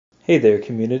Hey there,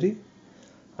 community.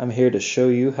 I'm here to show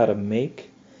you how to make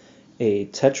a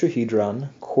tetrahedron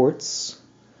quartz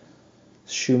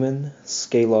Schumann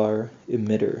scalar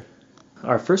emitter.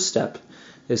 Our first step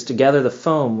is to gather the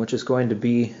foam, which is going to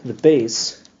be the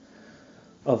base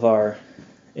of our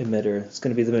emitter. It's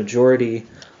going to be the majority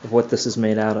of what this is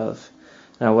made out of.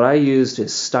 Now, what I used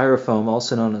is styrofoam,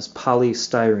 also known as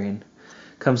polystyrene.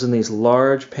 It comes in these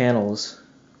large panels,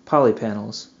 poly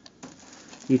panels.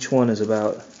 Each one is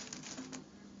about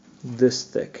this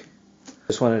thick.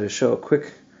 Just wanted to show a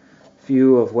quick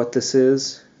view of what this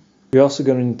is. You're also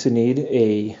going to need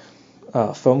a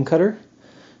foam cutter.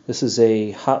 This is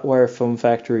a Hotwire Foam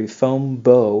Factory foam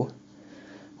bow,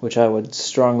 which I would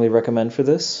strongly recommend for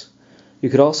this.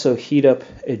 You could also heat up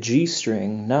a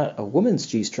G-string, not a woman's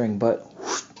G-string, but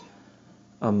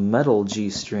a metal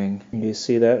G-string. You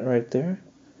see that right there?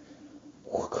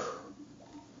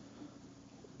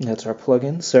 That's our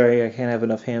plug-in. Sorry, I can't have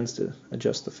enough hands to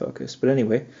adjust the focus. But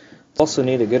anyway, also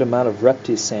need a good amount of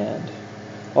Repti sand,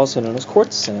 also known as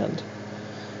quartz sand.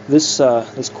 This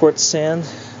quartz sand,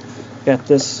 got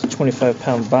this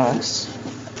 25-pound box,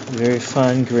 very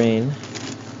fine grain,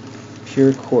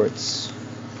 pure quartz.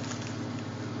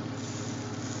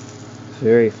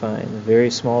 Very fine, very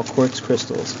small quartz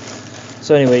crystals.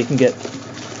 So anyway, you can get,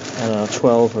 I don't know,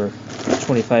 12 or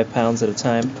 25 pounds at a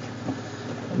time,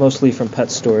 mostly from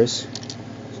pet stores.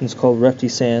 It's called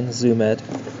Repti Sand. Zoomed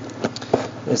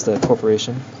is the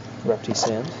corporation, Repti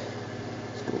Sand.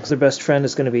 Their best friend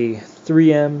is going to be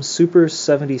 3M Super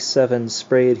 77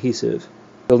 spray adhesive.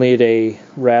 You'll need a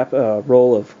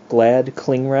roll of Glad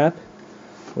cling wrap,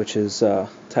 which is a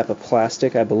type of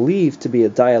plastic, I believe to be a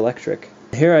dielectric.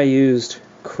 Here I used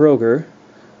Kroger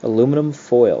aluminum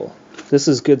foil. This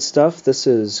is good stuff. This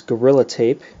is Gorilla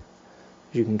Tape,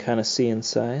 you can kind of see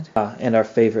inside. And our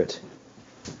favorite,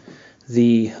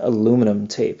 the aluminum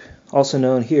tape, also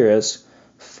known here as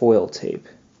foil tape.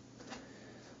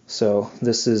 So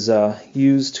this is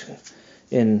used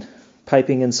in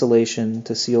piping insulation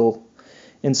to seal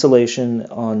insulation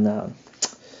on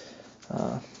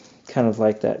kind of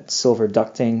like that silver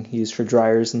ducting used for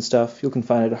dryers and stuff. You can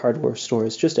find it at hardware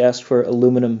stores. Just ask for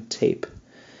aluminum tape.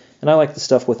 And I like the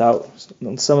stuff without,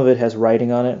 some of it has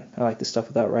writing on it. I like the stuff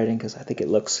without writing because I think it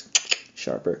looks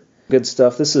sharper. Good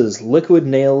stuff. This is Liquid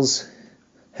Nails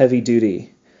Heavy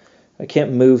Duty. I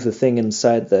can't move the thing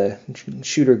inside the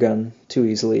shooter gun too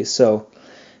easily. So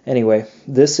anyway,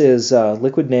 this is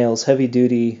Liquid Nails Heavy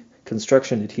Duty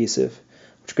construction adhesive,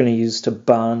 which we're going to use to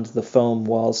bond the foam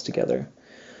walls together.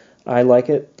 I like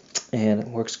it, and it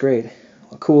works great.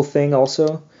 A cool thing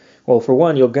also, well, for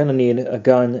one, you're going to need a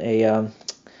gun,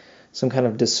 some kind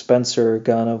of dispenser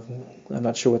gun of, I'm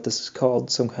not sure what this is called,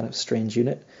 some kind of strange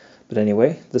unit. But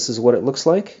anyway, this is what it looks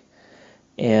like,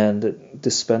 and it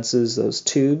dispenses those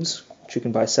tubes, which you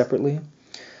can buy separately.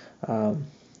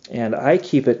 And I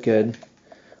keep it good.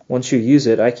 Once you use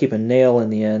it, I keep a nail in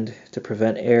the end to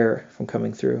prevent air from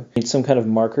coming through. You need some kind of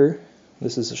marker.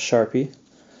 This is a Sharpie.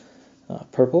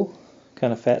 Purple,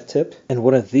 kind of fat tip. And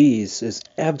one of these is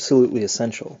absolutely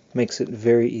essential. Makes it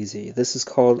very easy. This is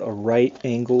called a right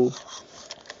angle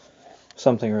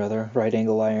something or other, right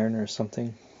angle iron or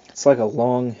something. It's like a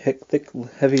long, thick,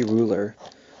 heavy ruler,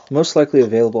 most likely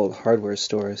available at hardware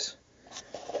stores.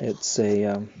 It's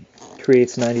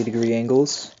creates 90-degree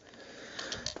angles,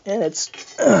 and it's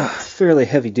fairly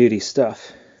heavy-duty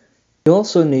stuff. You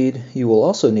will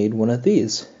also need one of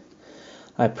these.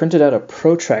 I printed out a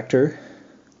protractor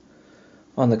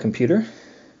on the computer,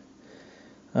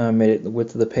 made it the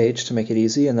width of the page to make it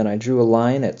easy, and then I drew a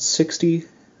line at 60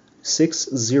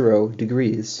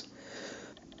 degrees.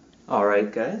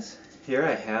 Alright guys, here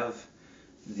I have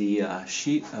the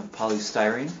sheet of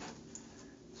polystyrene.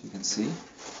 As you can see,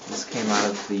 this came out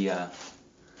of the that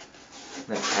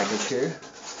package here.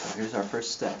 So here's our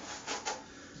first step.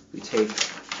 We take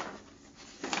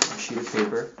a sheet of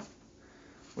paper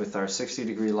with our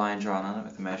 60-degree line drawn on it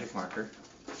with a magic marker,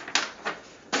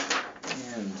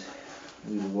 and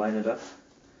we line it up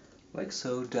like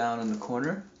so down in the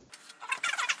corner.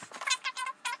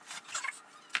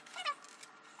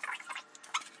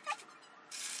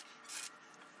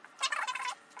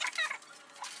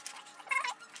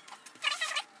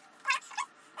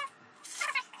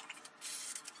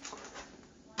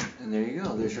 And there you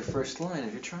go, there's your first line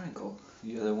of your triangle.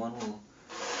 The other one will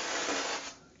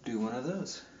do one of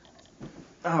those.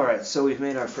 Alright, so we've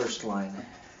made our first line.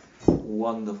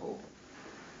 Wonderful.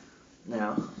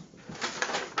 Now,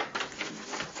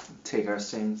 take our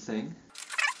same thing.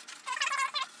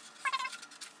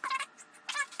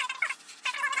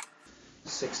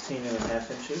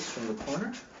 16.5 inches from the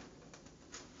corner.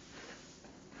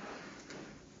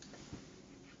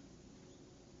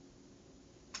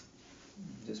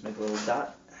 Just make a little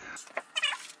dot.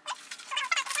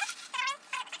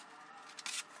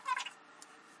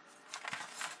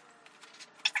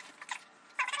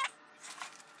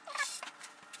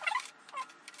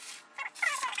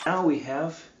 Now we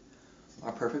have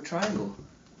our perfect triangle.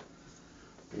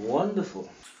 Wonderful.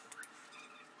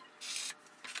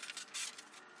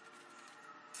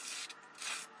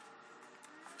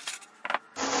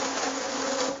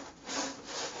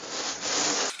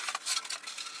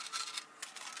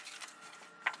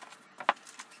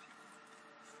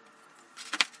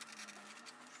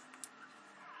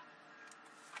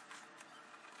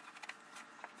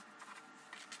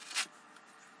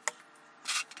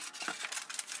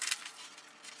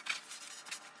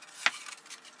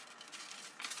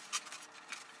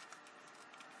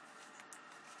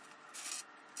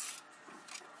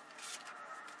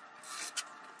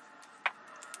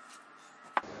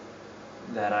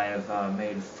 That I have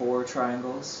made 4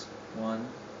 triangles. 1,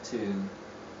 2,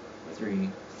 3,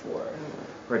 4.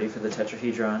 Ready for the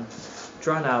tetrahedron.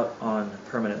 Drawn out on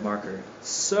permanent marker.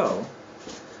 So,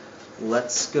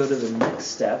 let's go to the next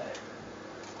step.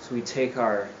 So we take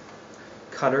our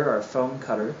cutter, our foam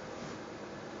cutter,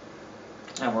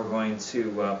 and we're going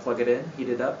to plug it in, heat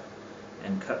it up,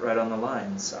 and cut right on the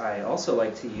lines. I also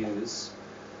like to use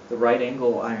the right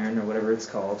angle iron, or whatever it's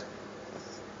called,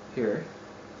 here,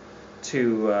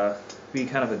 to be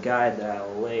kind of a guide that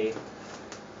I'll lay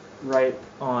right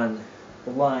on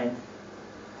the line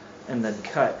and then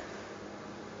cut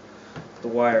the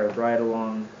wire right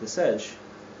along this edge.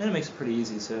 And it makes it pretty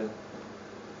easy, so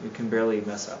you can barely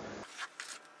mess up.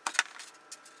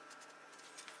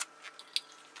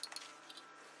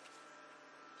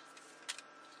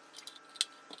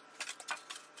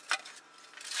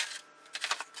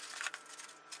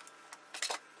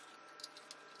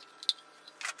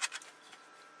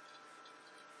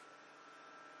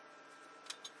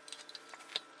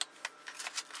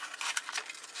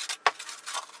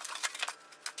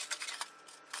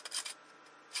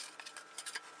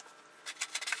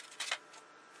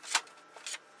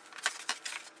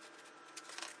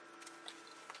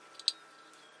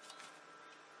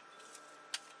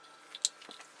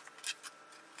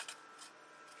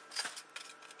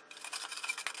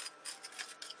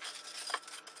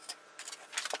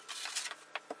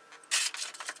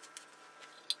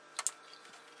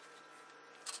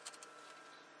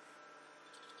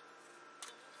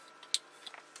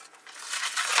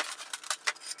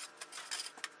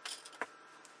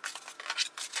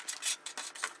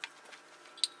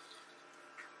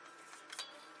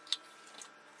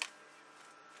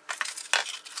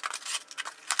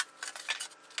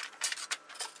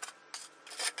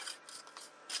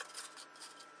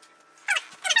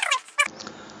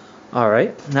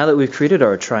 Alright, now that we've created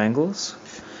our triangles,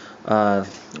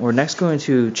 we're next going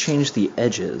to change the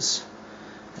edges.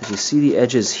 As you see, the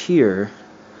edges here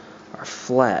are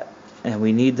flat, and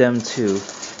we need them to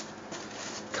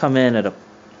come in at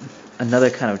another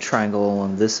kind of triangle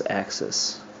along this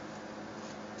axis.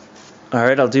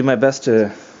 Alright, I'll do my best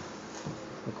to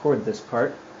record this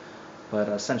part, but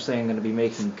essentially I'm going to be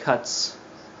making cuts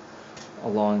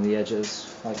along the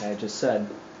edges, like I just said.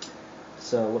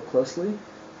 So look closely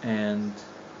and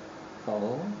follow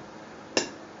along.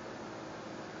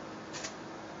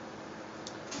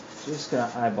 Just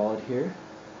gonna eyeball it here.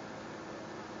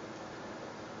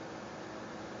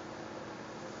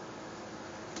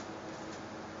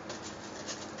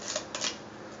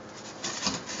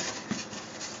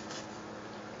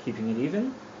 Keeping it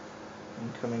even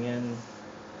and coming in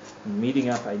and meeting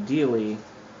up ideally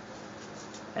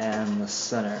and the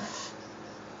center.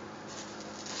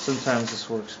 Sometimes this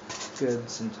works good,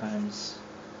 sometimes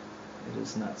it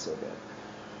is not so good.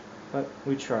 But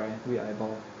we try, we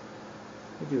eyeball,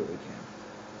 we do what we can.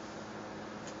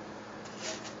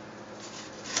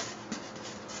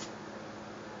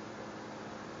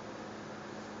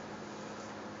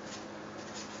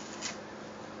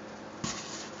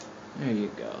 There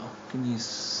you go. Can you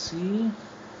see?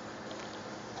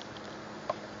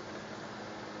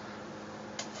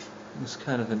 There's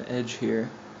kind of an edge here.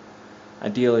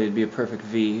 Ideally it'd be a perfect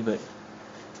V, but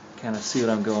kind of see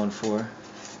what I'm going for.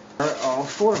 All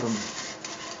 4 of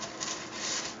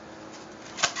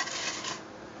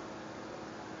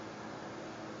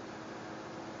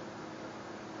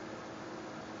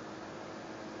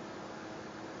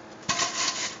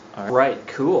them. Alright,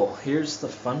 cool. Here's the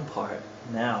fun part.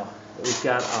 Now that we've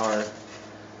got our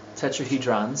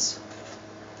tetrahedrons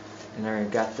and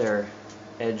they've got their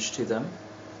edge to them,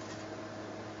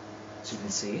 as you can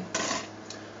see.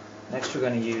 Next we're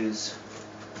going to use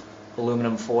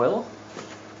aluminum foil,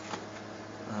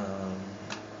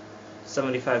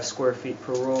 75 square feet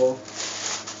per roll.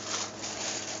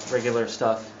 Regular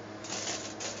stuff.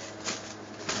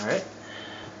 Alright.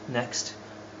 Next,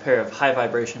 a pair of high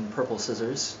vibration purple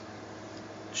scissors.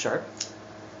 Sharp.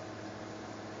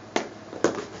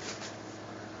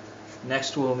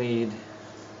 Next we'll need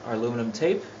our aluminum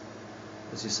tape,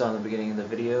 as you saw in the beginning of the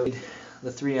video. The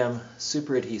 3M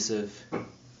super adhesive,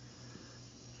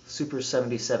 Super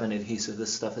 77 adhesive,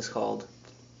 this stuff is called,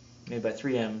 made by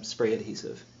 3M spray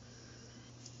adhesive.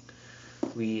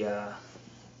 We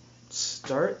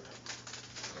start.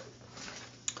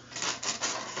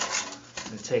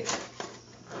 I'm going to take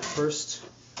our first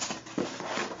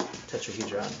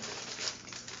tetrahedron.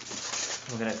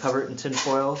 We're going to cover it in tin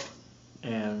foil,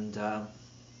 and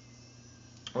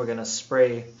we're going to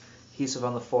spray adhesive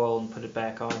on the foil and put it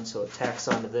back on so it tacks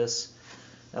onto this.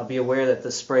 Now be aware that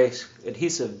the spray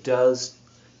adhesive does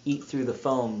eat through the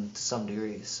foam to some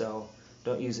degree, so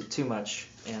don't use it too much,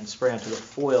 and spray onto the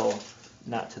foil,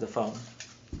 not to the foam.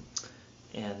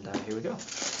 And here we go.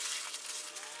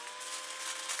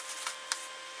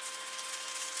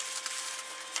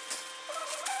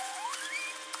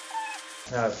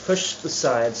 Now I've pushed the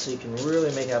sides so you can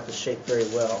really make out the shape very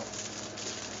well.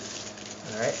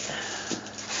 Alright.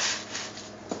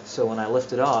 So when I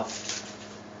lift it off,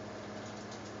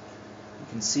 you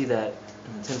can see that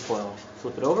in the tin foil.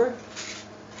 Flip it over,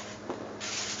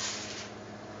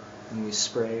 and we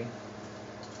spray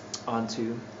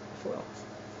onto the foil.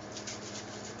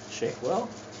 Shake well.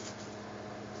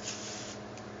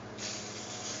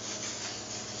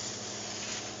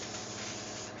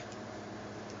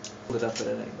 Hold it up at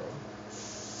an angle.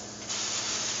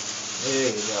 There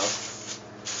you go.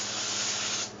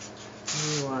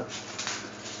 You want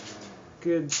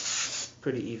good,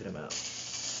 pretty even amount.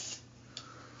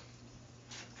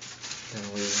 Then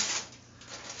we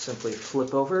simply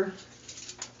flip over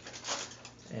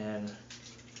and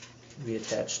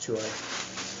reattach to our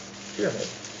pyramid.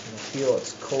 And I feel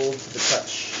it's cold to the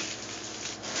touch.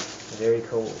 Very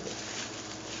cold.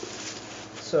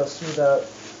 So smooth out,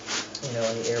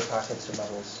 any air pockets or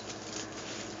bubbles.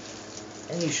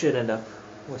 And you should end up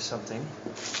with something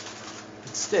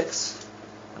that sticks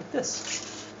like this.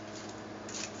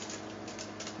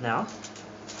 Now,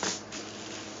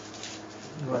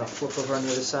 you want to flip over on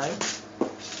the other side.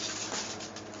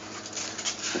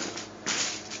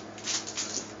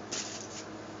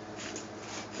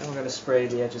 And we're going to spray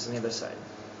the edges on the other side.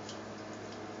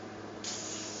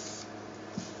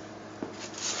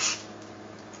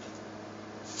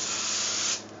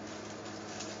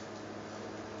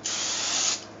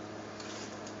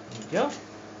 There you go.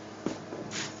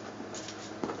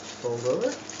 Fold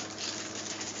over.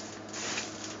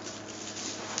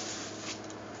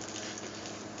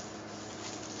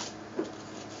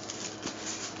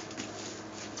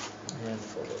 And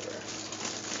fold over.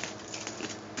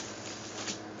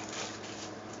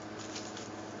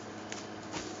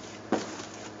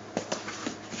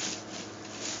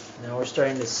 Now we're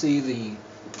starting to see the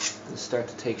start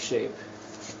to take shape.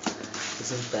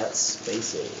 Isn't that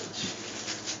space age?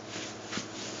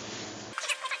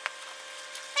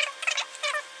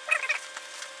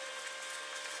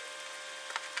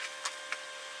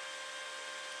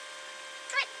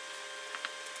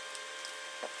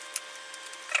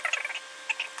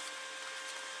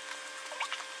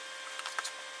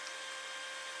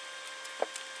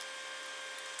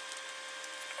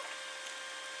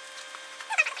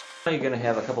 Now you're going to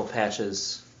have a couple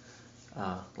patches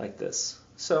like this.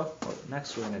 So what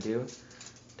next we're going to do,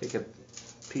 take a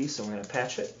piece and we're going to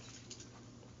patch it.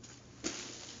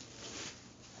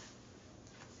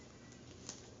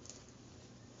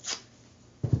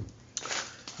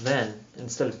 Then,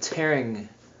 instead of tearing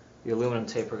the aluminum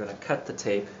tape, we're going to cut the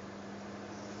tape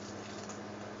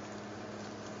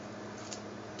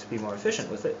to be more efficient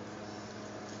with it.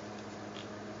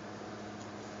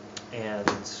 And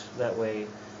that way,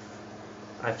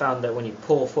 I found that when you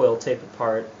pull foil tape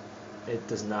apart, it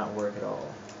does not work at all.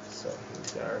 So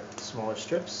we've got our smaller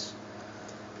strips,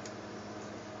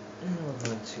 and we're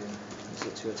going to use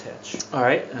it to attach.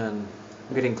 Alright, and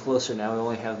we're getting closer now. We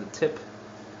only have the tip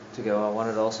to go. I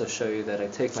wanted to also show you that I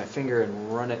take my finger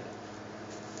and run it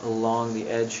along the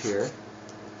edge here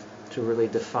to really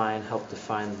help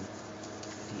define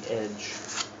the edge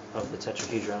of the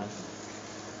tetrahedron,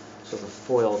 so the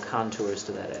foil contours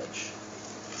to that edge.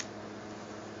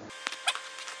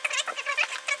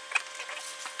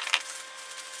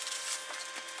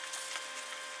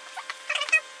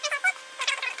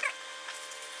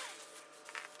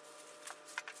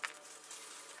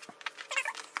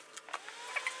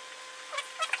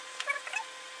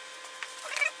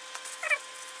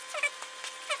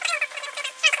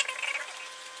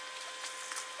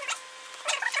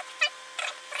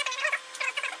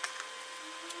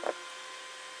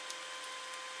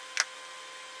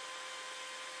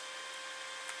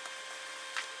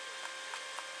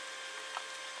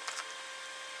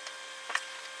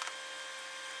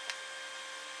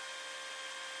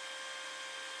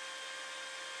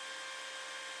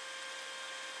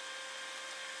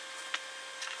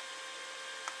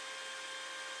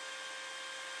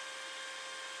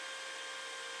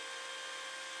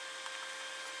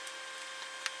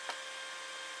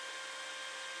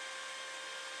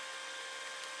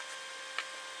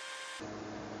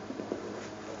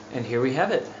 And here we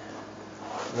have it.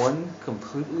 One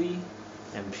completely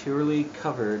and purely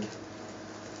covered,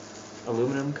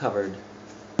 aluminum covered,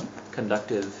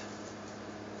 conductive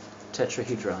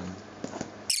tetrahedron.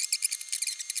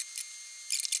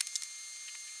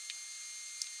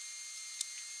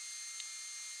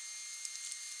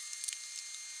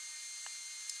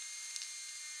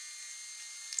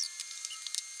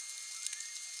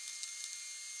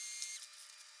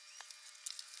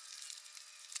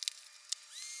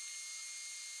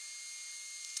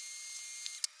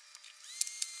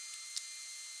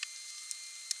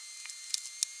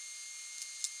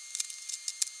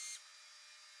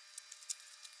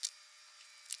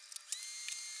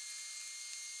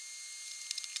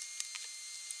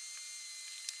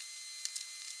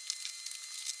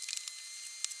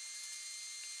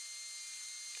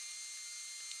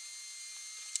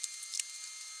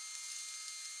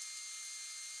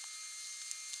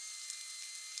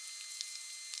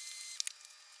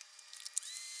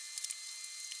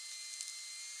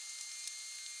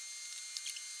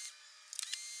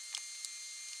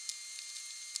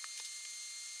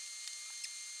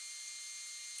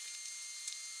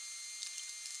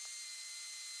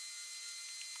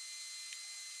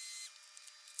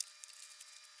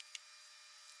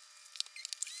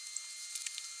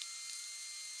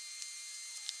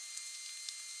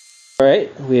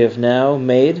 Alright, we have now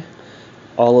made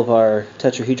all of our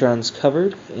tetrahedrons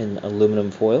covered in aluminum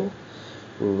foil.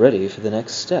 We're ready for the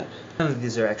next step. None of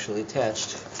these are actually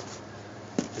attached.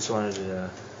 Just wanted to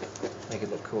make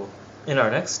it look cool. In our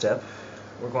next step,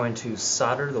 we're going to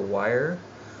solder the wire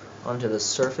onto the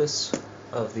surface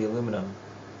of the aluminum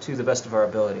to the best of our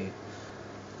ability.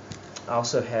 I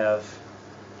also have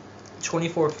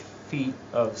 24 feet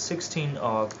of 16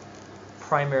 AUG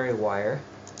primary wire.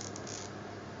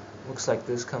 Looks like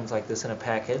this comes like this in a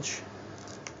package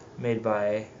made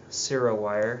by Ciro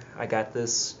Wire. I got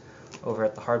this over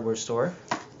at the hardware store,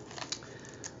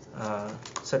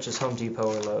 such as Home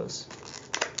Depot or Lowe's.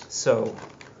 So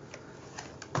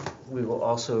we will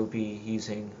also be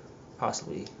using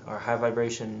possibly our high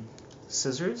vibration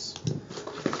scissors,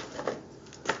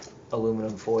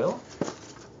 aluminum foil,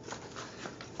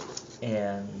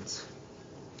 and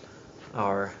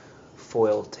our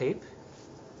foil tape.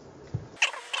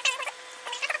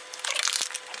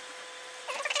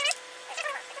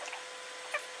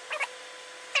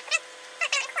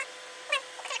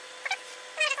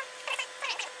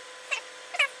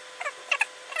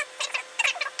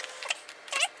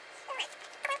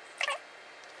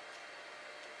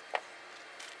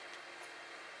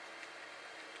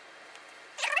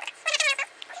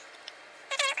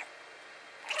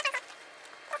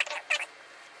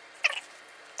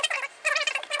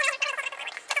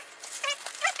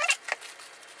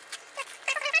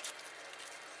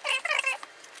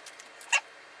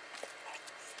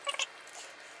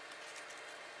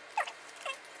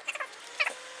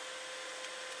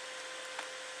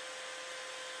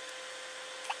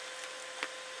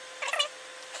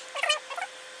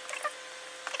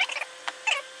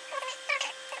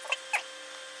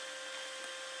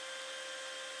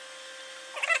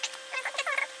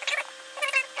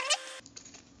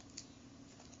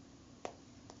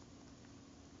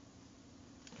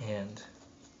 And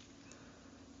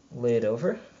lay it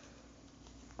over. And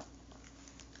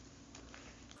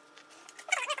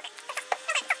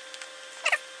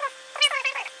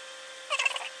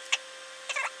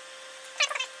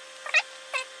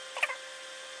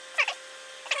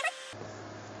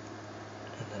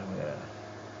then we're going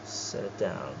to set it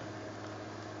down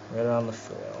right on the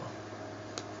foil.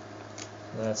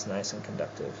 That's nice and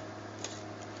conductive.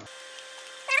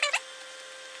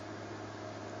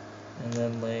 And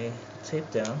then lay the tape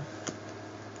down.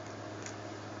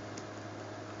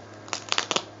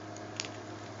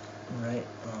 Right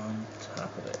on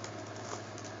top of it.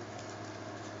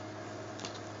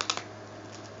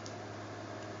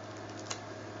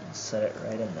 And set it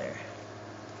right in there.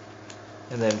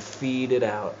 And then feed it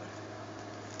out.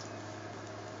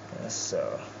 As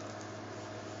so.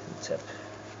 The tip.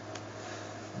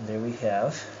 And there we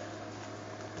have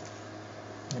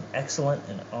an excellent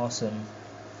and awesome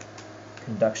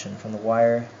conduction from the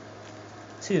wire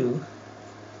to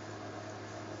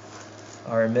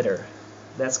our emitter.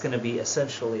 That's going to be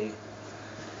essentially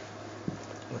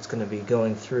what's going to be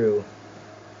going through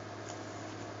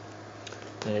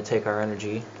and to take our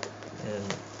energy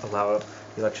and allow the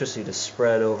electricity to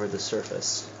spread over the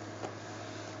surface.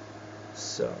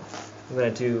 So I'm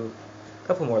going to do a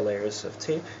couple more layers of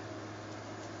tape.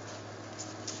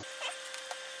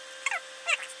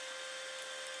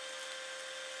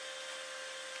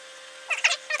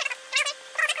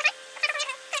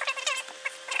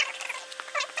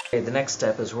 Okay, the next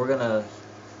step is we're going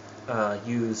to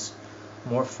use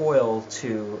more foil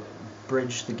to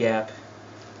bridge the gap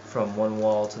from one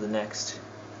wall to the next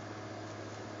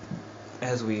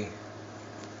as we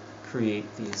create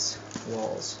these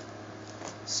walls.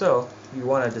 So you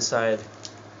want to decide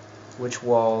which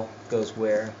wall goes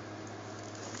where,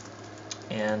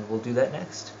 and we'll do that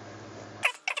next.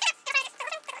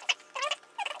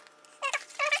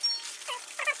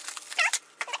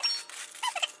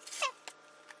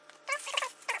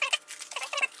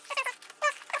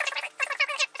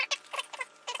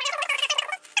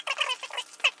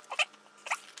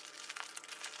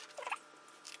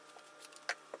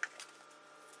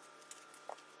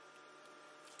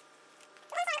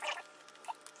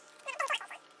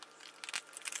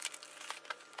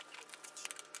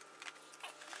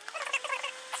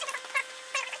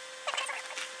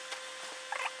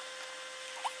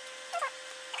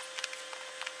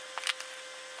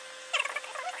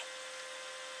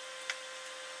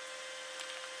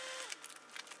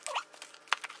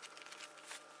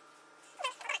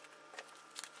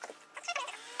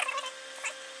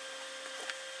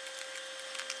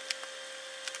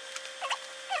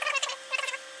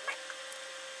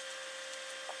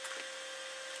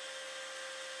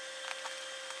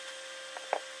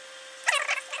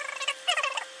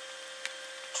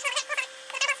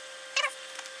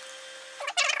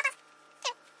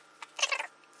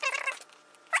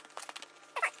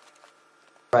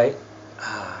 Right.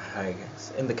 Alright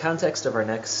guys. In the context of our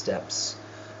next steps,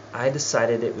 I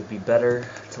decided it would be better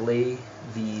to lay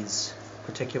these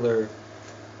particular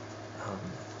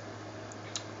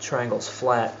triangles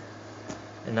flat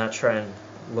and not try and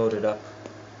load it up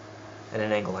at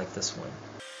an angle like this one.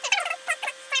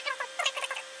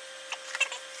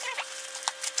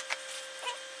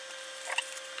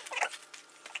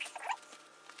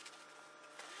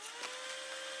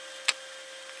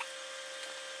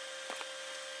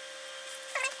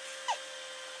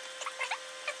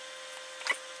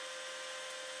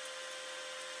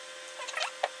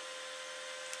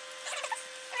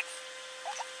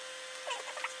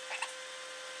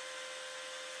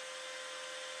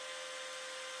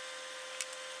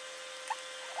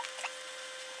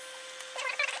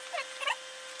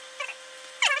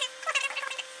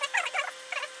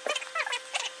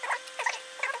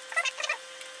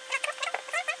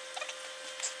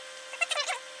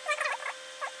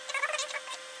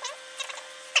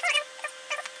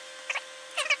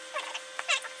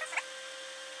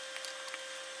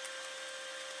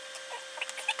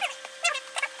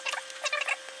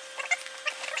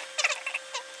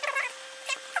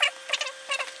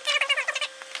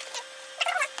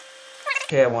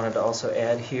 Okay, I wanted to also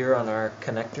add here on our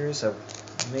connectors,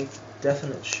 make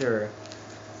definite sure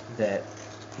that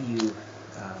you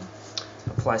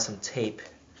apply some tape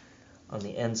on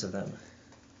the ends of them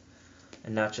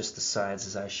and not just the sides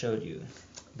as I showed you,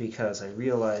 because I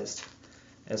realized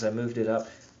as I moved it up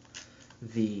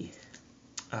the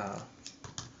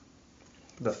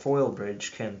foil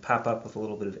bridge can pop up with a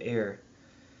little bit of air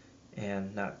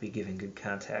and not be giving good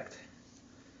contact.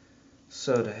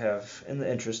 So to have, in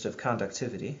the interest of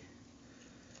conductivity,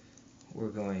 we're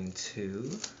going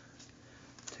to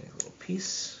take a little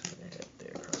piece and add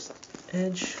there across the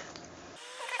edge.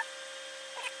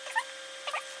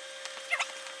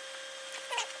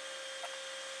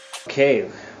 Okay,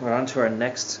 we're on to our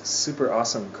next super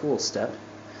awesome cool step.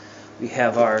 We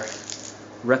have our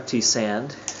Repti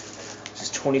sand, which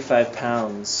is 25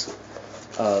 pounds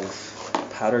of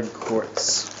powdered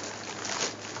quartz.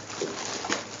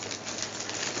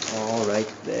 All right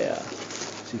there,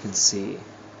 as you can see.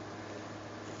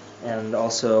 And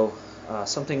also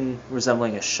something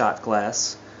resembling a shot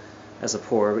glass as a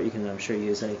pour, but you can, I'm sure,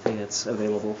 use anything that's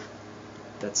available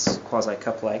that's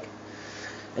quasi-cup-like.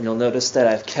 And you'll notice that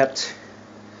I've kept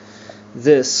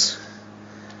this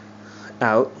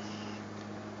out,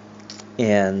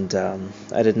 and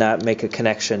I did not make a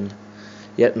connection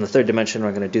yet in the third dimension.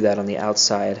 We're going to do that on the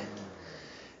outside.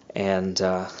 And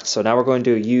so now we're going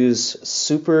to use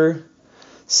Super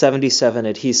 77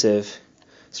 adhesive,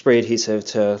 spray adhesive,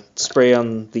 to spray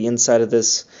on the inside of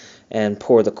this and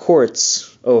pour the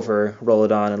quartz over, roll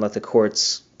it on, and let the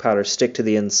quartz powder stick to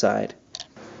the inside.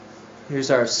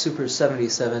 Here's our Super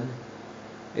 77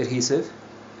 adhesive.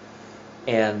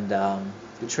 And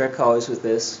the trick always with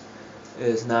this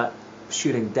is not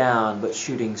shooting down, but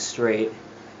shooting straight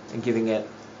and giving it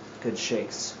good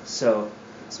shakes. So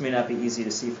this may not be easy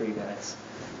to see for you guys,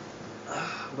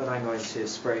 but I'm going to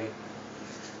spray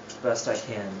the best I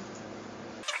can.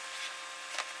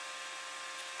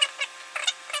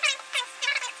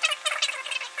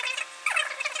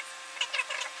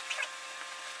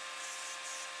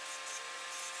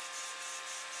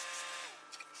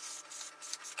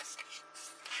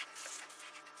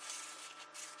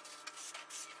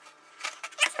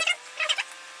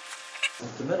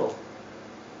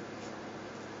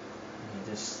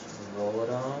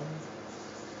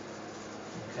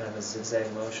 kind of a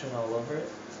zigzag motion all over it.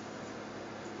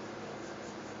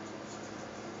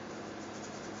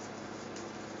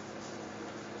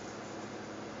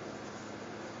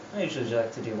 I usually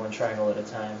like to do one triangle at a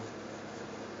time,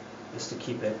 just to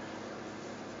keep it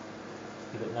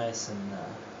nice and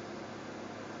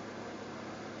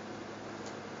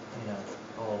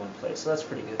all in one place. So that's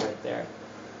pretty good right there.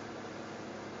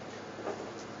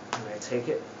 I'm going to take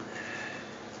it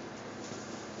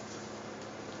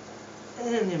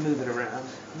and then move it around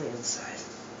on the inside.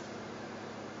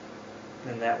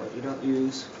 And that what you don't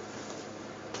use,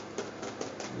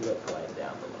 you apply it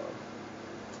down below.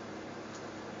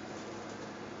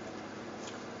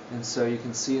 And so you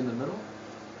can see in the middle,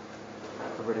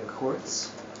 covered in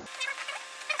quartz.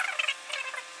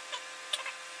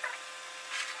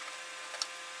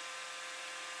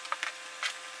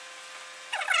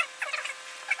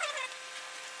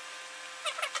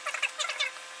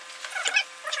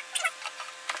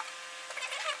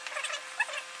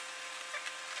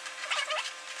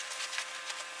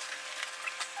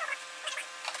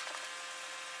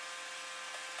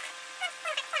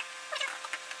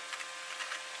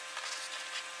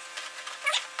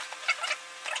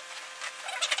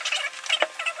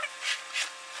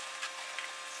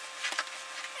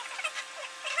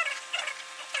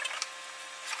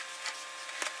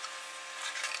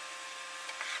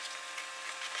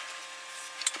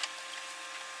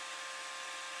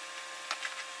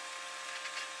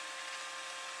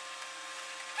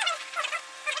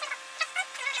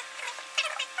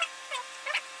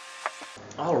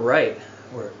 Alright,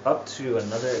 we're up to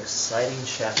another exciting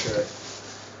chapter.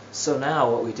 So now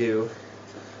what we do,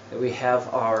 that we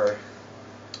have our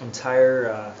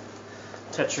entire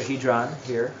tetrahedron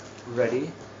here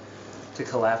ready to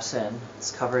collapse in.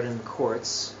 It's covered in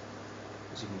quartz,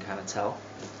 as you can kind of tell.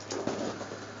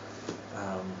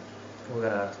 We're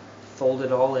going to fold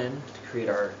it all in to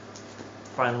create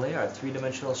finally our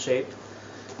three-dimensional shape.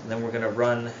 And then we're going to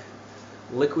run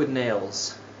liquid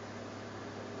nails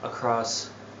across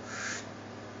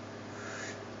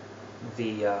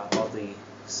all the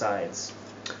sides.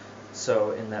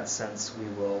 So in that sense, we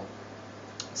will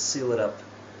seal it up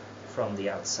from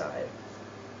the outside.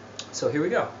 So here we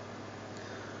go.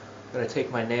 I'm going to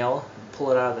take my nail and pull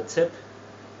it out of the tip.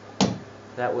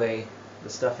 That way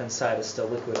the stuff inside is still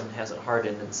liquid and hasn't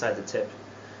hardened inside the tip.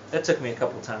 That took me a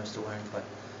couple times to learn, but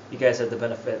you guys had the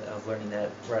benefit of learning that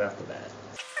right off the bat.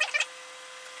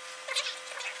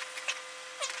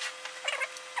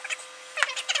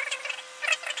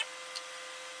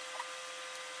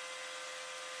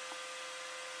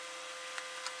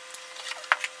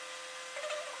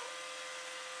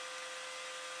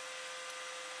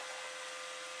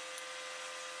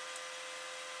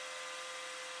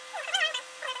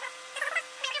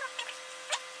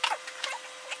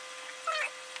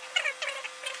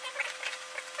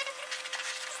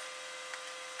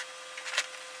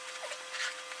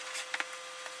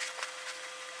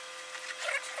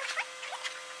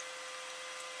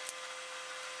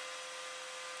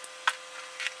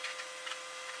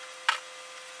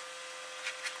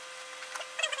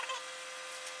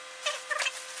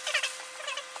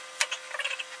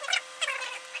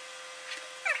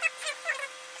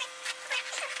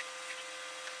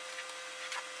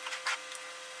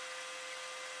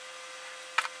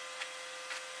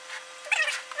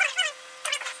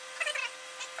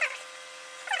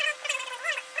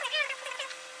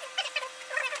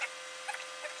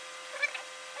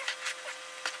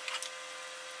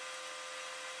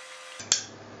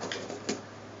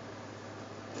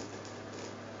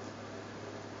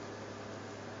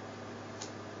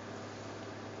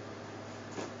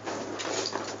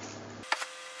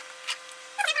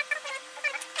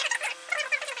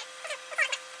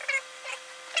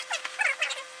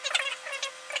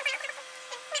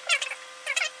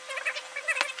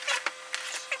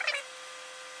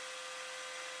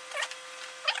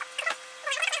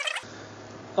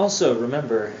 Also,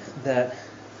 remember that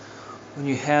when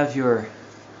you have your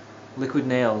liquid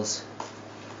nails,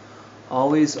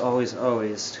 always, always,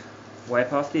 always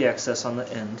wipe off the excess on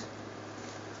the end.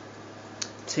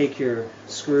 Take your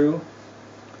screw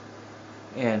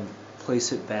and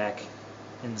place it back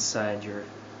inside your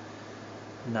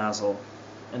nozzle.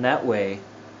 And that way,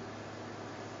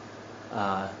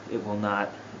 it will not,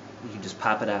 you can just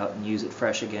pop it out and use it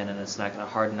fresh again, and it's not going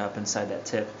to harden up inside that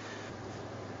tip.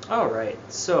 Alright,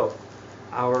 so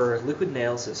our liquid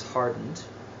nails is hardened,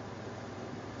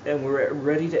 and we're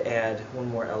ready to add one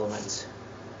more element.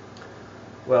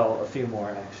 Well, a few more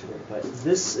actually, but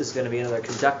this is going to be another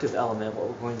conductive element. What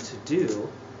we're going to do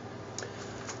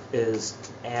is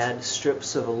add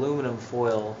strips of aluminum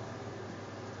foil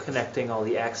connecting all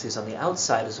the axes on the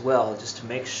outside as well, just to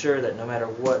make sure that no matter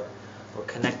what, we're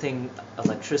connecting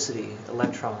electricity,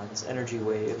 electrons, energy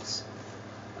waves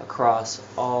across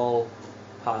all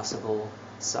possible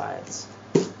sides.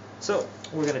 So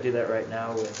we're going to do that right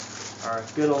now with our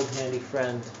good old handy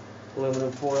friend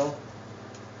aluminum foil,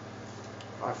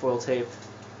 our foil tape,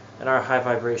 and our high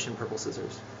vibration purple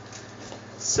scissors.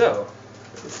 So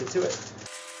let's get to it.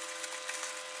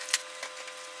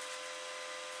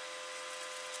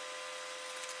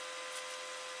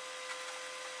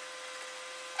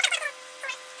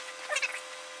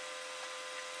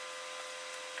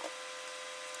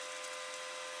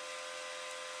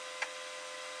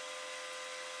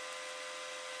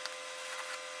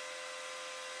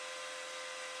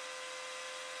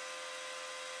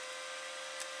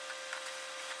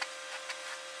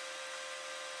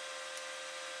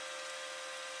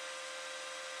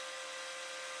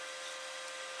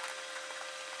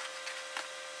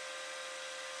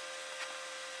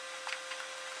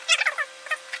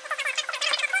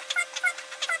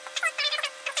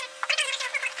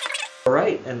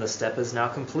 Alright, and the step is now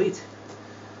complete.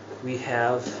 We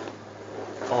have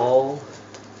all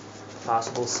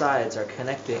possible sides are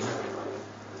connecting,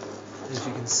 as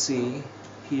you can see,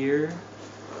 here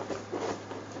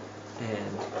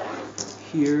and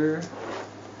here,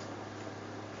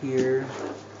 here,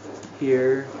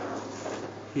 here,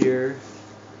 here,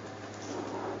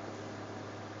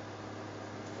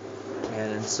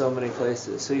 and in so many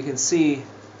places. So you can see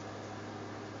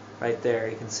right there,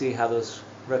 you can see how those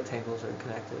rectangles are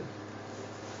connected.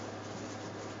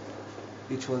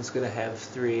 Each one's going to have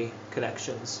 3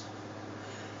 connections,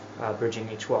 bridging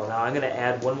each wall. Now I'm going to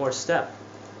add one more step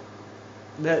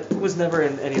that was never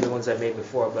in any of the ones I made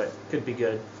before, but could be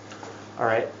good.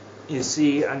 Alright, you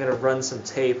see I'm going to run some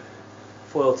tape,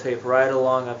 foil tape, right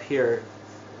along up here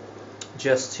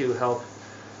just to help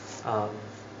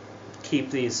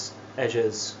keep these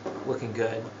edges looking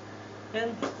good,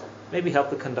 and maybe help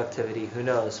the conductivity, who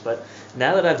knows. But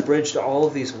now that I've bridged all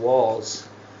of these walls,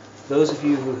 those of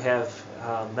you who have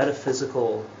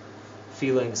metaphysical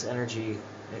feelings, energy,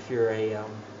 if you're a,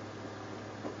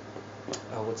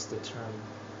 what's the term,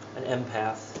 an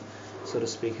empath, so to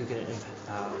speak, who can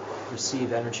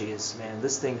receive energies, man,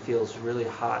 this thing feels really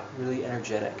hot, really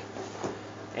energetic.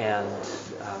 And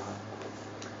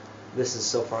this is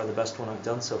so far the best one I've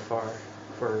done so far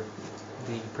for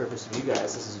the purpose of you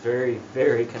guys. This is very,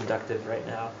 very conductive right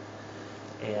now,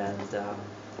 and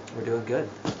we're doing good.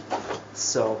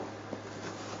 So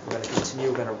we're going to continue.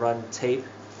 We're going to run tape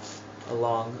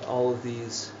along all of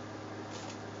these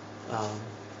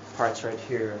parts right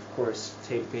here. Of course,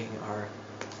 tape being our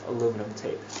aluminum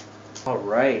tape. All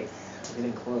right, we're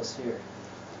getting close here.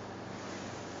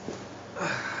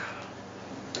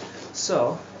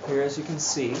 So here, as you can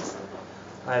see,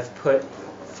 I've put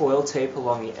foil tape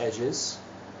along the edges,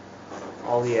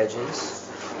 all the edges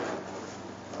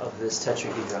of this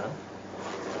tetrahedron.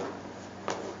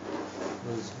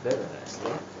 Moves very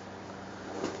nicely.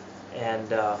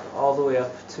 And all the way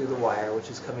up to the wire, which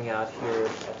is coming out here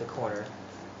at the corner.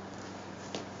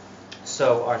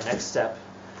 So our next step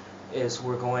is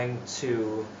we're going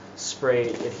to spray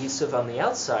adhesive on the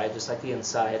outside, just like the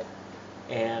inside,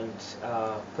 and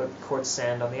put quartz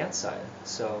sand on the outside.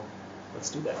 So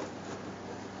let's do that.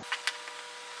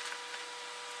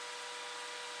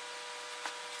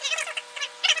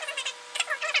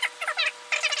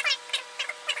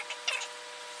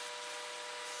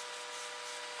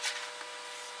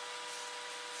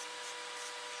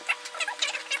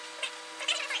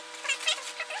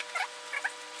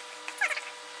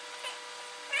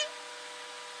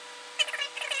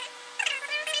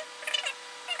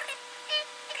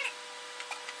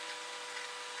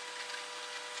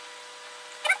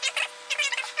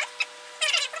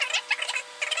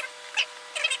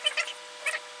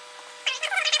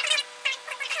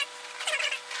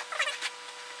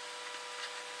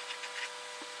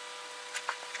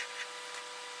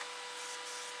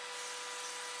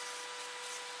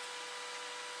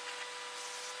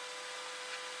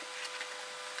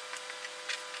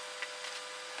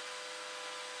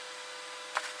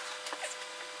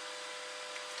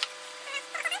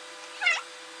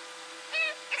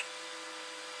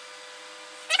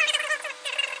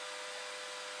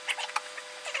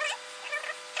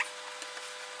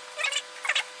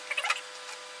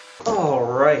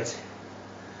 Alright,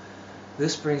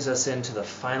 this brings us into the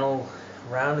final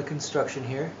round of construction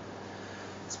here.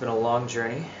 It's been a long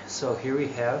journey. So here we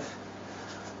have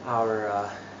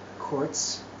our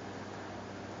quartz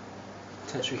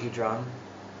tetrahedron.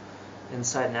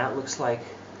 Inside and out looks like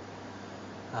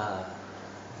the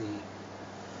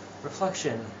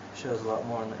reflection shows a lot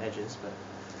more on the edges, but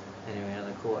anyway,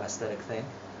 another cool aesthetic thing.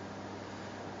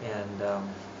 And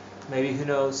maybe, who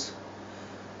knows,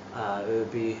 it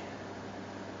would be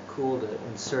cool to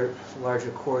insert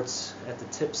larger quartz at the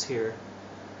tips here,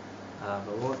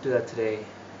 but we won't do that today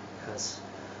because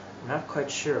I'm not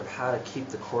quite sure of how to keep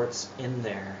the quartz in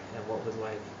there and what would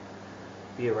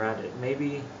be around it.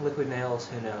 Maybe liquid nails,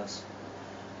 who knows.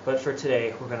 But for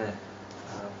today, we're going to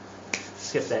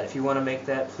skip that. If you want to make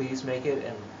that, please make it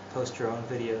and post your own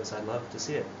videos. I'd love to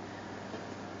see it.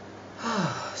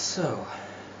 So,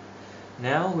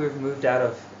 now we've moved out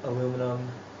of aluminum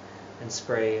and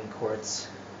spray and quartz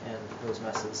and those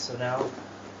messes. So now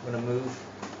we're going to move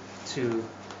to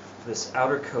this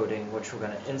outer coating, which we're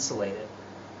going to insulate it.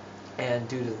 And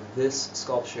due to this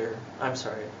sculpture,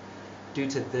 due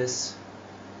to this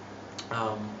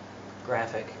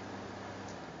graphic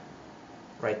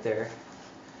right there,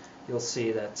 you'll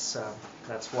see that's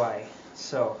why.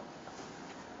 So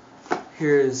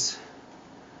here's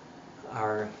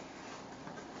our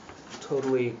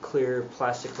totally clear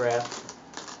plastic wrap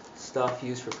stuff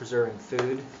used for preserving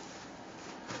food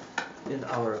in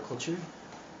our culture.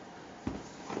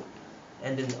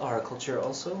 And in our culture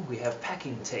also, we have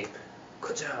packing tape.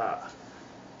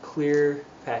 Clear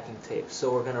packing tape.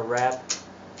 So we're going to wrap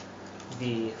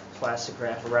the plastic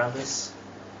wrap around this,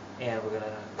 and we're going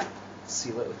to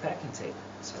seal it with packing tape.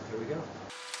 So here we go.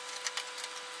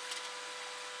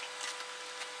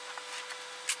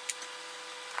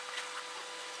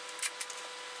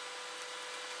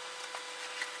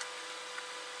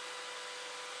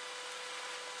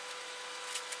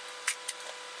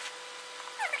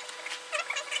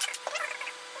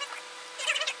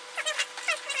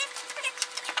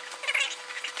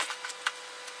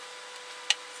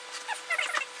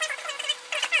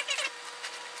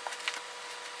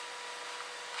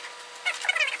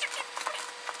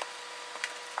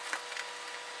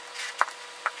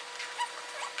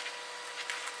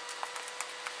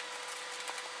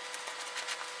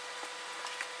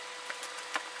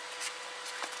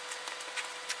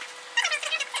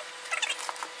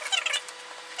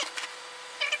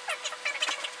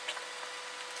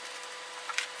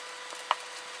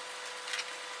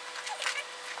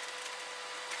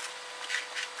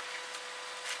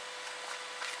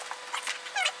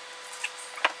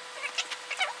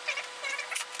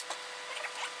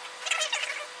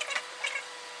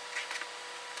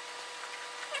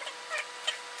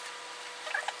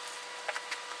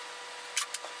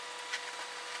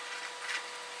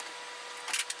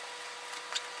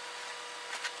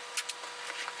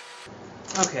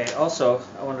 Okay, also,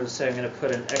 I wanted to say I'm going to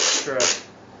put an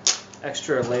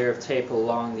extra layer of tape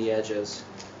along the edges,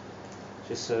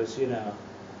 just so as you know,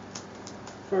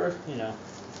 for,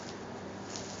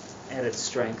 added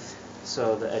strength,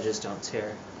 so the edges don't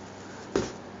tear.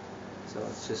 So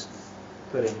it's just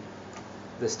putting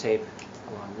this tape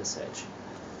along this edge.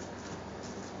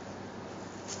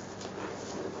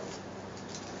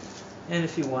 And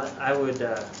if you want, I would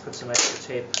put some extra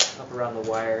tape up around the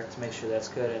wire to make sure that's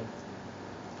good and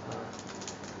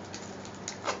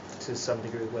to some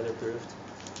degree weatherproofed.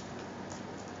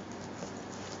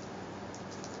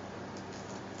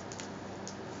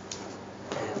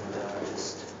 And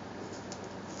just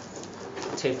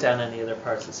tape down any other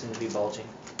parts that seem to be bulging.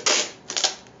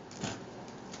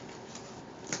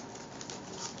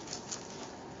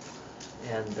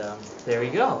 And there we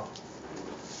go.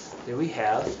 There we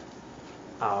have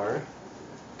our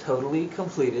totally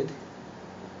completed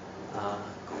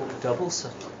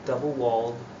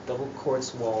double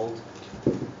quartz walled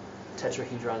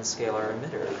tetrahedron scalar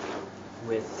emitter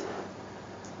with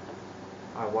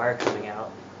our wire coming out,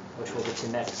 which we'll get to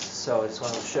next. So I just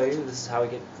wanted to show you, this is how we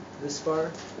get this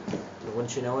far. And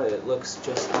wouldn't you know it, it looks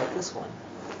just like this one.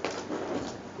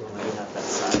 Well, maybe not that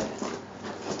side.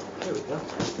 There we go.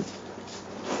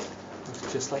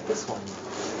 Looks just like this one.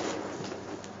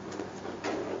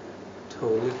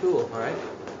 Totally cool, alright?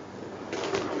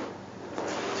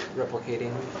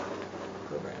 Replicating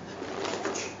program.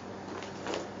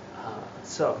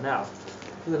 So now,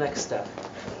 for the next step,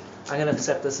 I'm going to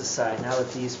set this aside now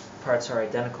that these parts are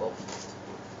identical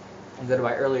and go to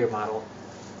my earlier model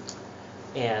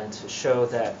and show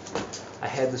that I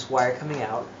had this wire coming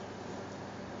out,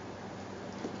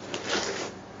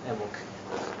 and we'll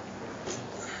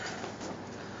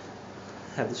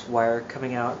have this wire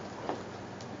coming out,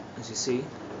 as you see.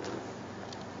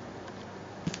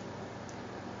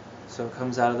 So it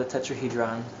comes out of the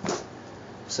tetrahedron,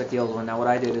 just like the old one. Now what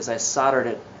I did is I soldered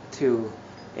it to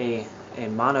a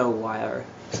mono wire,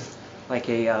 like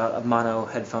a mono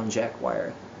headphone jack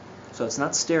wire. So it's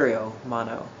not stereo,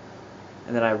 mono.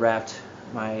 And then I wrapped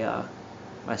my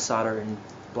my solder in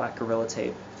black Gorilla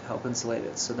Tape to help insulate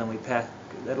it. So then we pack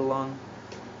that along,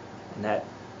 and that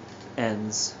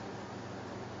ends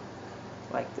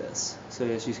like this. So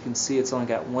as you can see, it's only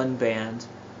got one band,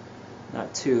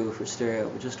 not two for stereo,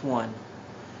 but just one.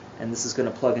 And this is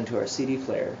going to plug into our CD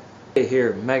player. Okay,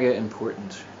 here, mega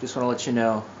important. Just want to let you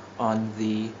know, on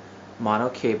the mono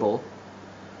cable,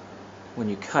 when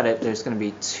you cut it, there's going to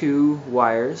be 2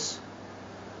 wires.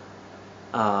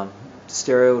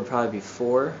 Stereo would probably be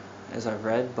 4, as I've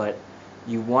read, but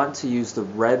you want to use the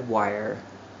red wire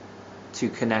to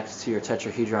connect to your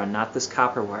tetrahedron, not this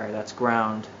copper wire, that's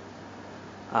ground.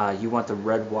 You want the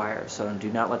red wire, so do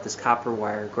not let this copper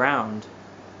wire ground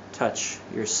touch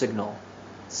your signal.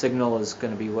 Signal is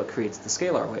going to be what creates the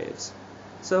scalar waves.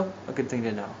 So, a good thing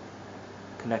to know.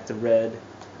 Connect the red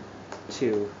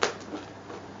to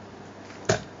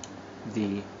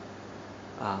the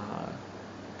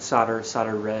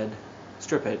solder red,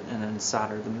 strip it, and then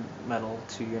solder the metal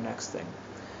to your next thing,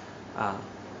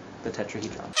 the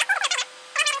tetrahedron.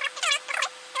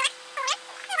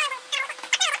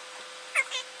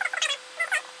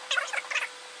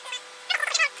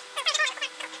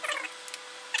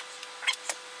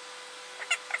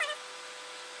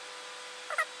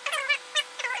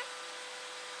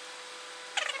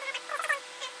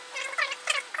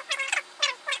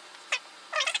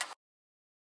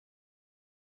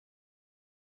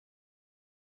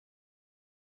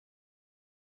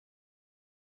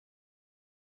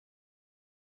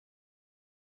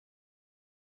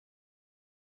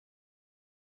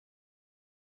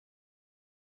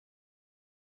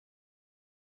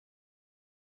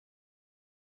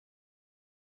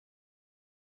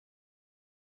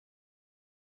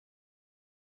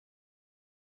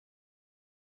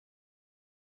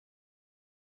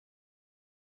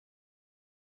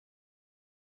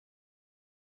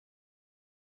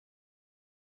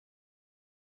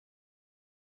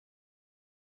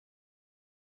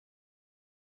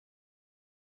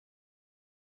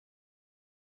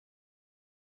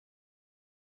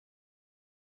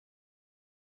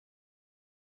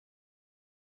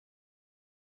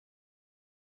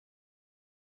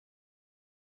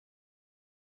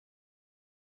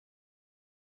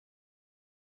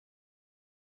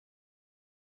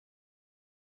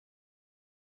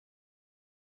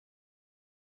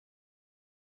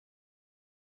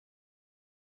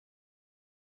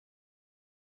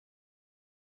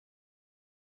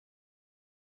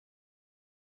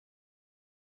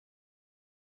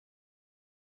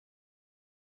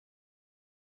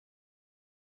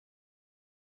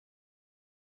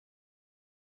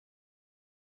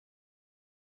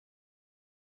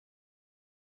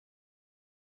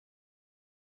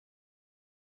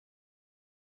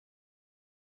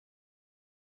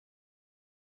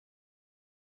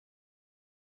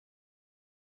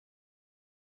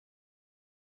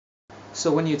 So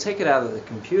when you take it out of the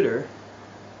computer,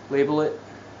 label it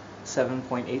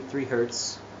 7.83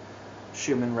 Hertz,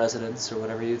 Schumann resonance, or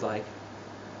whatever you'd like.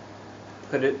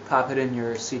 Pop it in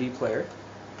your CD player.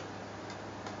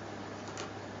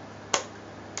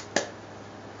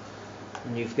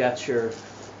 And you've got your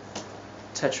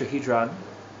tetrahedron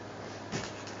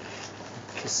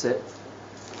to sit.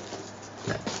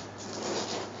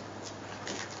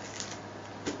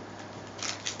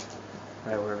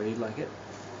 Right wherever you'd like it.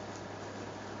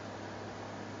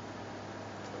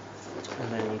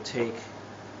 And then you take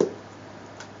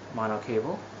mono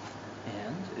cable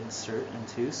and insert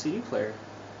into CD player.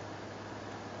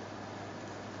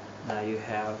 Now you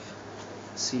have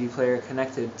CD player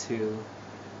connected to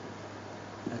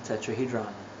a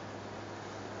tetrahedron.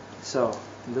 So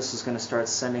this is going to start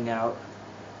sending out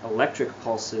electric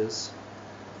pulses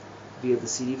via the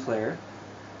CD player.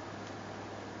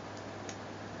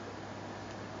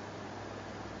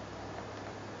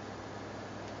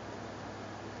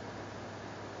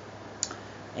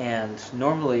 And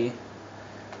normally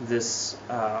this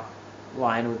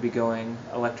line would be going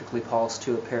electrically pulsed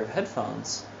to a pair of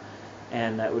headphones,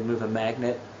 and that would move a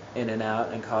magnet in and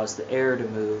out and cause the air to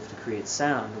move to create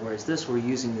sound, whereas this, we're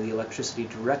using the electricity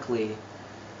directly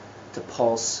to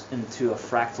pulse into a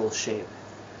fractal shape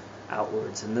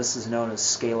outwards, and this is known as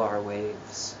scalar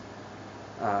waves,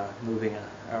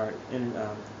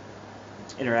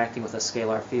 interacting with a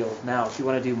scalar field. Now if you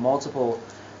want to do multiple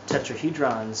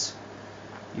tetrahedrons,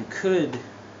 you could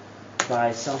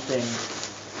buy something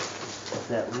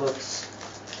that looks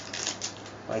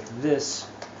like this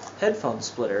headphone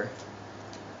splitter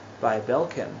by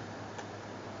Belkin.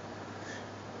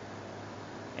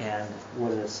 And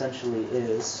what it essentially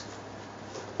is,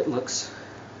 it looks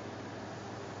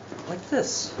like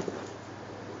this.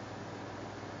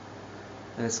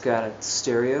 And it's got a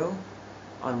stereo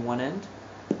on one end,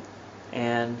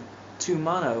 and 2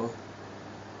 mono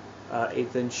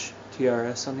 1/8"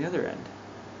 TRS on the other end.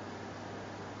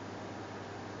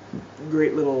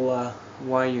 Great little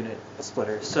Y unit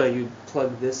splitter. So you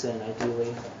plug this in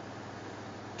ideally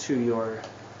to your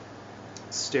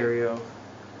stereo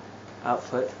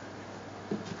output.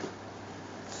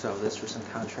 So this for some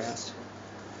contrast.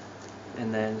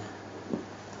 And then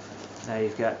now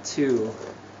you've got 2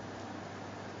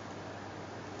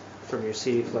 from your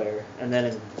CD player. And then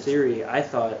in theory, I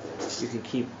thought you could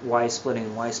keep Y splitting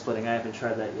and Y splitting. I haven't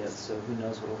tried that yet, so who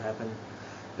knows what will happen.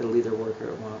 It'll either work or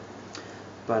it won't.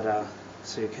 But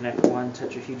so you connect one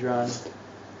tetrahedron.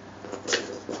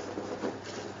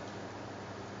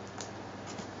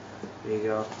 There you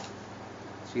go.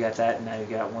 So you got that, and now you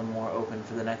got one more open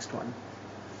for the next one.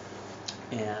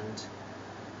 And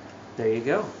there you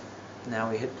go.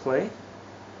 Now we hit play.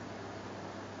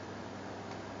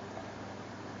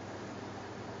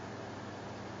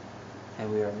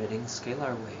 And we are emitting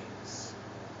scalar waves.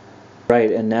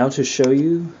 Right, and now to show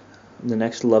you the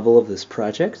next level of this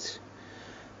project,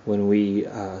 when we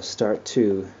start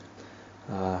to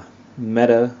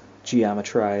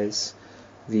meta-geometrize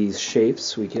these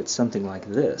shapes, we get something like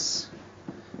this.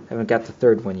 Haven't got the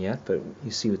third one yet, but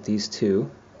you see with these two,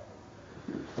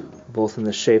 both in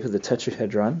the shape of the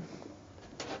tetrahedron.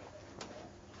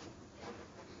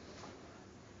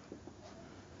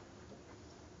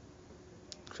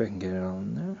 If I can get it all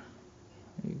in there.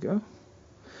 There you go.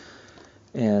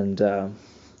 And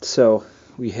so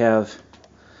we have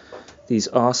these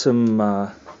awesome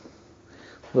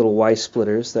little Y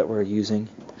splitters that we're using.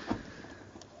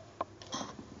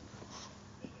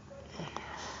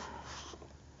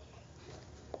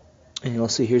 And you'll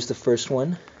see here's the first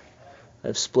one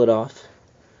I've split off.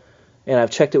 And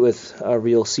I've checked it with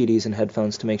real CDs and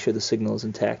headphones to make sure the signal is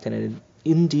intact, and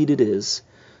indeed it is.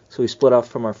 So we split off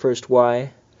from our first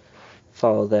Y,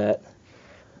 follow that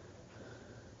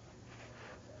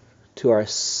to our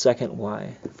second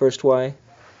Y. First Y,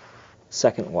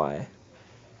 second Y.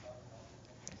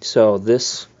 So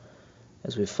this,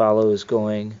 as we follow, is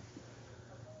going,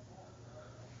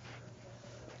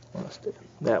 lost it.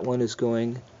 That one is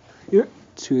going here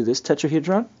to this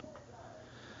tetrahedron,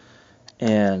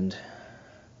 and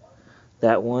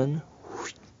that one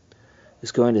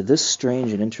is going to this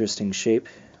strange and interesting shape,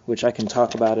 which I can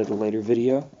talk about at a later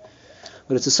video.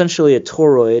 But it's essentially a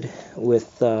toroid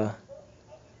with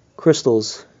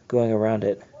crystals going around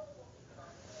it.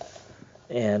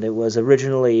 And it was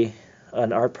originally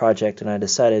an art project, and I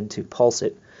decided to pulse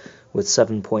it with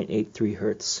 7.83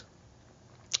 Hertz.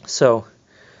 So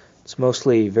it's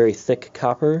mostly very thick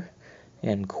copper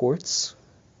and quartz,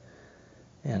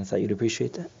 and I thought you'd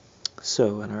appreciate that.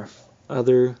 So, and our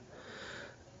other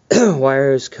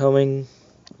wires coming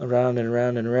around and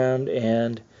around and around,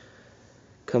 and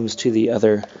comes to the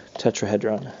other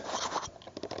tetrahedron.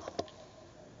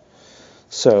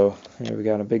 So here we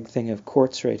got a big thing of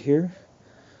quartz right here,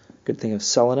 good thing of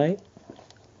selenite.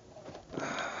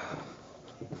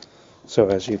 So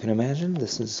as you can imagine,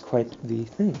 this is quite the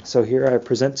thing. So here I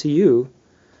present to you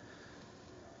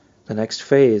the next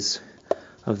phase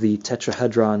of the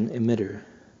tetrahedron emitter.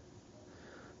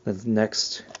 The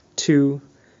next two,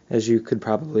 as you could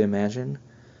probably imagine,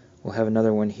 we'll have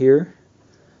another one here,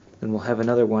 then we'll have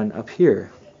another one up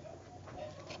here.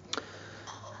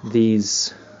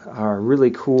 These are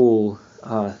really cool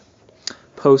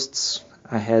posts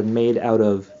I had made out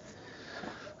of,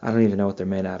 I don't even know what they're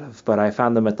made out of, but I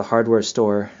found them at the hardware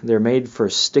store. They're made for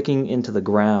sticking into the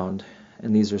ground,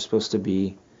 and these are supposed to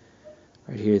be,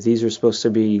 right here, these are supposed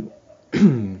to be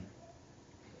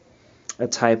a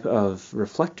type of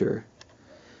reflector.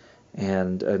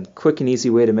 And a quick and easy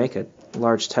way to make a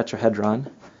large tetrahedron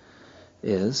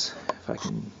is, if I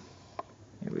can,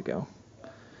 here we go.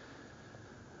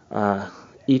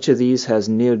 Each of these has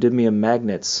neodymium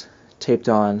magnets taped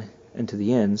on into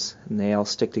the ends, and they all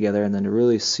stick together, and then to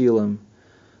really seal them,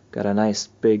 got a nice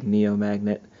big neo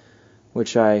magnet,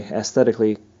 which I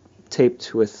aesthetically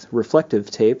taped with reflective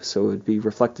tape, so it would be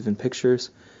reflective in pictures,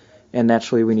 and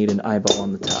naturally we need an eyeball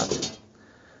on the top.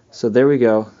 So there we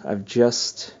go. I've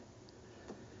just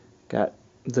got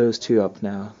those two up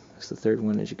now. It's the third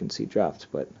one, as you can see, dropped,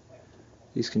 but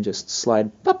these can just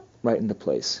slide pop right into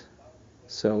place.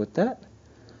 So with that,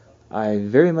 I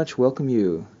very much welcome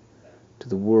you to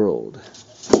the world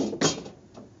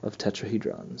of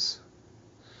tetrahedrons.